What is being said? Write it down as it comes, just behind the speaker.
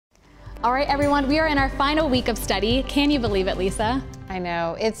All right, everyone, we are in our final week of study. Can you believe it, Lysa? I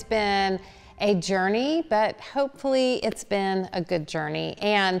know, it's been a journey, but hopefully it's been a good journey.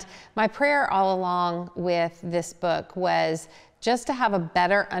 And my prayer all along with this book was just to have a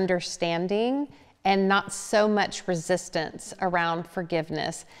better understanding and not so much resistance around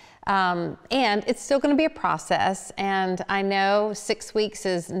forgiveness. And it's still going to be a process. And I know 6 weeks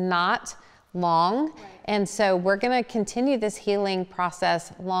is not long. Right. And so we're going to continue this healing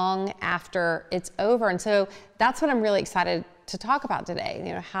process long after it's over. And so that's what I'm really excited to talk about today.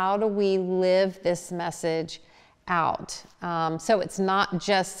 You know, how do we live this message out? So it's not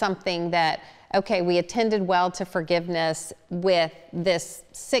just something that, okay, we attended well to forgiveness with this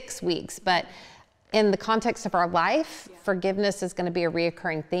 6 weeks, but in the context of our life, forgiveness is going to be a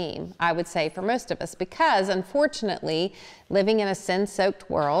reoccurring theme, I would say, for most of us, because unfortunately, living in a sin-soaked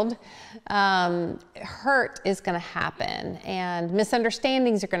world, hurt is going to happen, and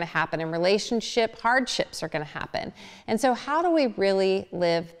misunderstandings are going to happen, and relationship hardships are going to happen. And so how do we really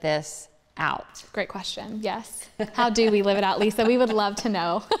live this out? Great question. Yes. How do we live it out, Lysa? We would love to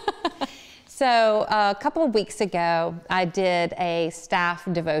know. So a couple of weeks ago, I did a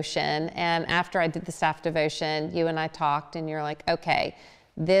staff devotion, and after I did the staff devotion, you and I talked, and you're like, okay,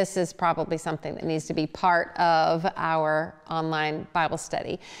 this is probably something that needs to be part of our online Bible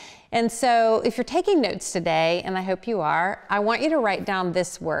study. And so if you're taking notes today, and I hope you are, I want you to write down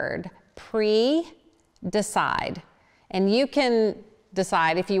this word, pre-decide. And you can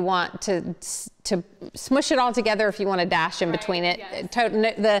decide if you want to smush it all together, if you want to dash in between it.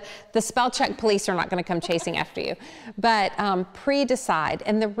 Yes. The spell check police are not going to come chasing after you. But pre-decide.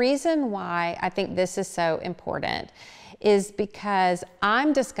 And the reason why I think this is so important is because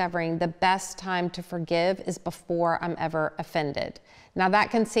I'm discovering the best time to forgive is before I'm ever offended. Now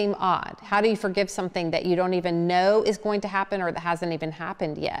that can seem odd. How do you forgive something that you don't even know is going to happen or that hasn't even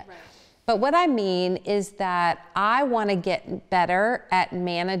happened yet? Right. But what I mean is that I want to get better at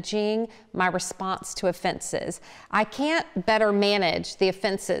managing my response to offenses. I can't better manage the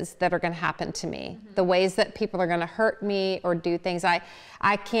offenses that are going to happen to me, the ways that people are going to hurt me or do things. I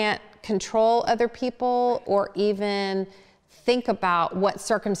can't control other people or even think about what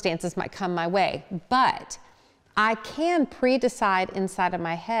circumstances might come my way. But I can pre-decide inside of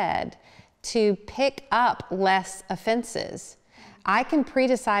my head to pick up less offenses. I can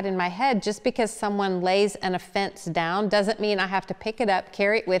pre-decide in my head just because someone lays an offense down doesn't mean I have to pick it up,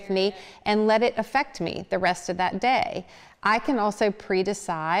 carry it with me, and let it affect me the rest of that day. I can also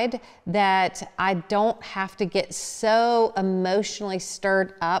pre-decide that I don't have to get so emotionally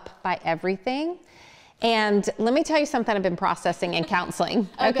stirred up by everything. And let me tell you something I've been processing in counseling.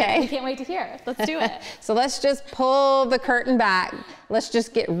 Okay. I can't wait to hear. Let's do it. So let's just pull the curtain back. Let's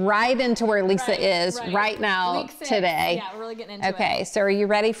just get right into where Lysa is right now today. Yeah, we're really getting into it. Okay, so are you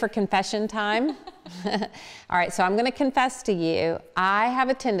ready for confession time? All right, so I'm going to confess to you, I have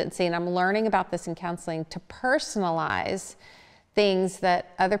a tendency, and I'm learning about this in counseling, to personalize things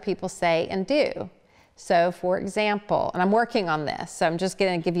that other people say and do. So for example, and I'm working on this, so I'm just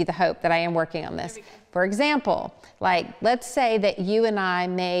going to give you the hope that I am working on this. For example, like let's say that you and I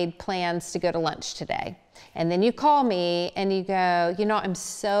made plans to go to lunch today. And then you call me and you go, you know, I'm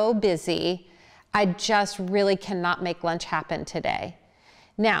so busy. I just really cannot make lunch happen today.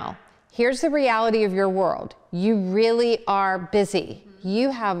 Now, here's the reality of your world. You really are busy. You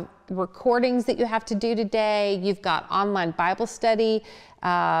have recordings that you have to do today. You've got online Bible study,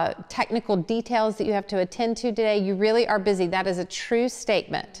 technical details that you have to attend to today. You really are busy. That is a true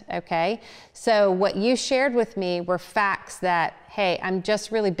statement, okay? So what you shared with me were facts that, hey, I'm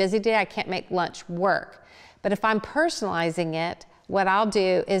just really busy today. I can't make lunch work. But if I'm personalizing it, what I'll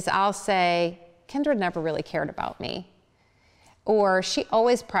do is I'll say, Kendra never really cared about me. Or she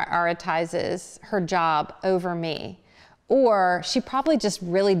always prioritizes her job over me. Or she probably just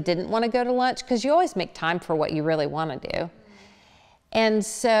really didn't want to go to lunch, because you always make time for what you really want to do. And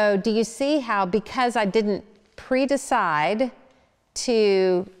so do you see how, because I didn't pre-decide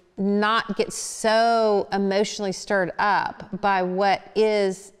to not get so emotionally stirred up by what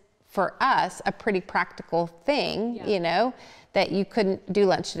is for us a pretty practical thing, you know, that you couldn't do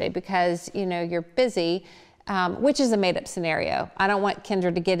lunch today because, you know, you're busy, which is a made-up scenario. I don't want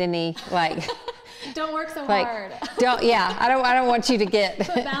Kendra to get any, like... Don't work so hard. I don't want you to get...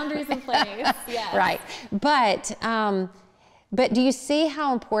 Put boundaries in place, yes. Right. But do you see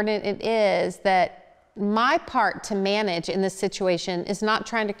how important it is that my part to manage in this situation is not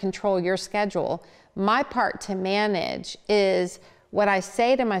trying to control your schedule. My part to manage is what I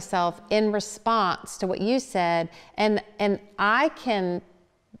say to myself in response to what you said, and I can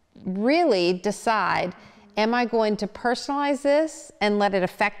really decide, am I going to personalize this and let it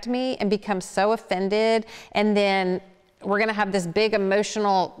affect me and become so offended, and then we're going to have this big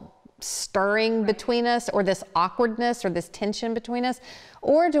emotional stirring between us, or this awkwardness or this tension between us?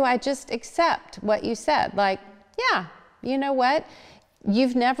 Or do I just accept what you said? Like, yeah, you know what?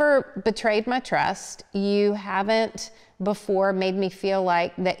 You've never betrayed my trust. You haven't before made me feel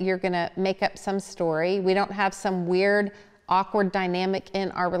like that you're going to make up some story. We don't have some weird, awkward dynamic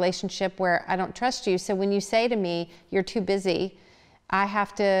in our relationship where I don't trust you. So when you say to me, you're too busy, I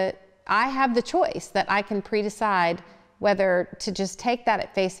have the choice that I can pre-decide whether to just take that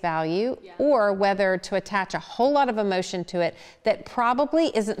at face value, or whether to attach a whole lot of emotion to it that probably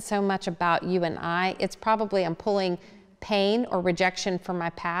isn't so much about you and I. It's probably I'm pulling pain or rejection from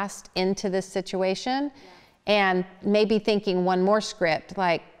my past into this situation, and maybe thinking one more script,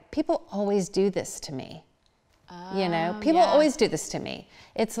 like, people always do this to me. You know, people always do this to me.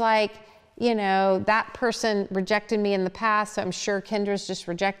 It's like, you know, that person rejected me in the past, so I'm sure Kendra's just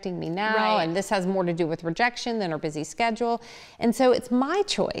rejecting me now, and this has more to do with rejection than her busy schedule. And so it's my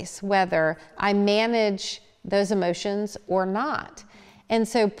choice whether I manage those emotions or not. And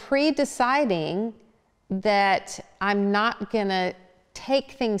so pre-deciding that I'm not gonna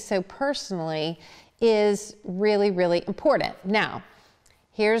take things so personally is really, really important. Now,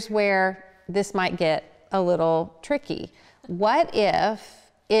 here's where this might get a little tricky. What if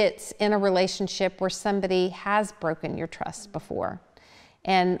it's in a relationship where somebody has broken your trust before?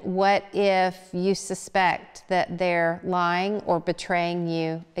 And what if you suspect that they're lying or betraying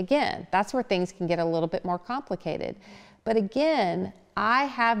you again? That's where things can get a little bit more complicated. But again, I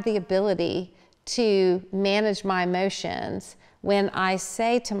have the ability to manage my emotions when I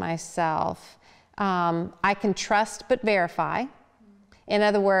say to myself, I can trust but verify. In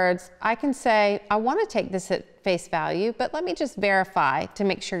other words, I can say, I want to take this at face value, but let me just verify to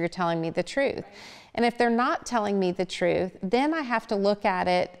make sure you're telling me the truth. And if they're not telling me the truth, then I have to look at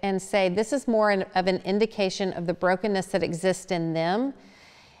it and say, this is more of an indication of the brokenness that exists in them,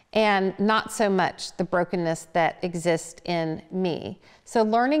 and not so much the brokenness that exists in me. So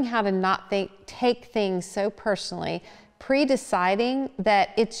learning how to not take things so personally, pre-deciding that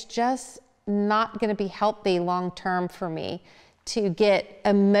it's just not going to be healthy long-term for me to get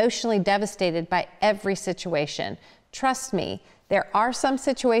emotionally devastated by every situation. Trust me, there are some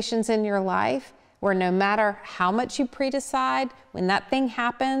situations in your life where no matter how much you pre-decide, when that thing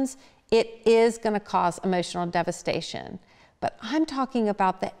happens, it is going to cause emotional devastation. But I'm talking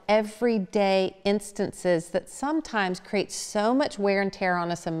about the everyday instances that sometimes create so much wear and tear on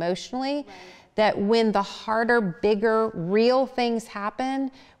us emotionally, that when the harder, bigger, real things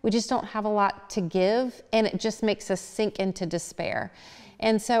happen, we just don't have a lot to give, and it just makes us sink into despair.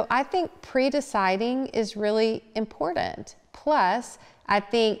 And so I think pre-deciding is really important. Plus, I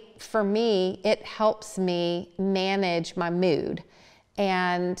think for me, it helps me manage my mood.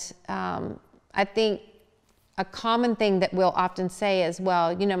 And I think a common thing that we'll often say is,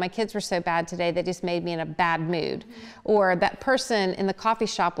 well, you know, my kids were so bad today, they just made me in a bad mood. Or that person in the coffee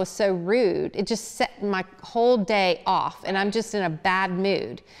shop was so rude, it just set my whole day off, and I'm just in a bad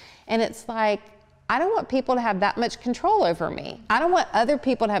mood. And it's like, I don't want people to have that much control over me. I don't want other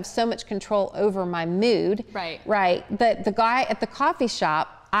people to have so much control over my mood. Right. The guy at the coffee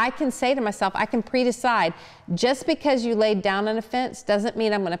shop, I can say to myself, I can pre-decide, just because you laid down an offense doesn't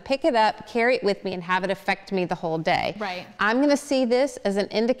mean I'm going to pick it up, carry it with me, and have it affect me the whole day. I'm going to see this as an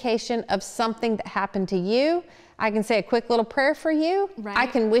indication of something that happened to you. I can say a quick little prayer for you. I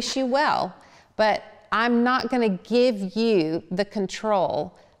can wish you well, but I'm not going to give you the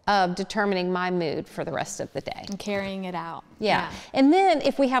control of determining my mood for the rest of the day. And carrying it out. Yeah. And then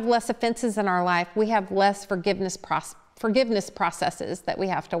if we have less offenses in our life, we have less forgiveness processes that we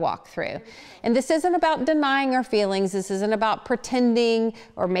have to walk through. And this isn't about denying our feelings. This isn't about pretending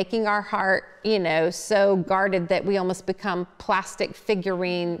or making our heart, you know, so guarded that we almost become plastic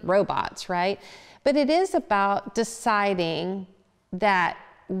figurine robots, right? But it is about deciding that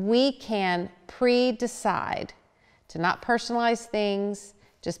we can pre-decide to not personalize things,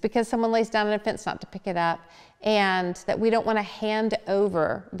 just because someone lays down an offense, not to pick it up, and that we don't want to hand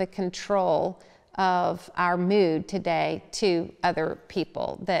over the control of our mood today to other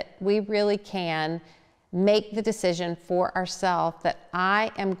people, that we really can make the decision for ourselves that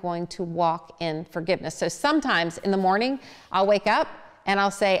I am going to walk in forgiveness. So sometimes in the morning, I'll wake up and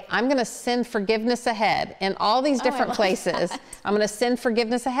I'll say, I'm going to send forgiveness ahead in all these different places. I'm going to send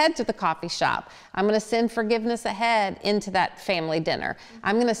forgiveness ahead to the coffee shop. I'm going to send forgiveness ahead into that family dinner.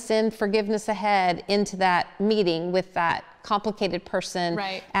 I'm going to send forgiveness ahead into that meeting with that complicated person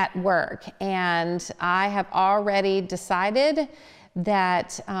at work. And I have already decided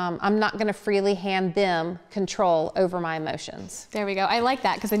that I'm not going to freely hand them control over my emotions. There we go. I like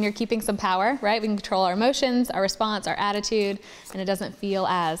that, because then you're keeping some power, right? We can control our emotions, our response, our attitude, and it doesn't feel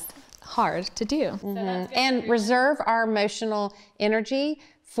as hard to do. And reserve our emotional energy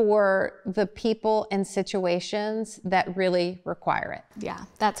for the people and situations that really require it. Yeah,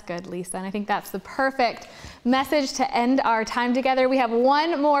 that's good, Lysa. And I think that's the perfect message to end our time together. We have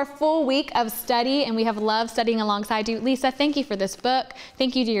one more full week of study, and we have loved studying alongside you. Lysa, thank you for this book.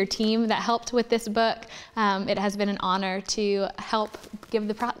 Thank you to your team that helped with this book. It has been an honor to help give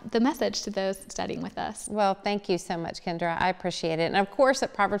the message to those studying with us. Well, thank you so much, Kendra. I appreciate it. And of course,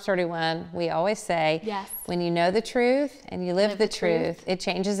 at Proverbs 31, we always say, yes, when you know the truth and you live the truth, it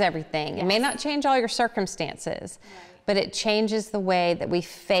changes everything. Yes. It may not change all your circumstances, but it changes the way that we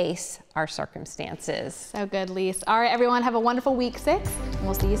face our circumstances. So good, Lysa. All right, everyone, have a wonderful week 6, and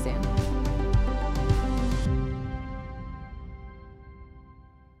we'll see you soon.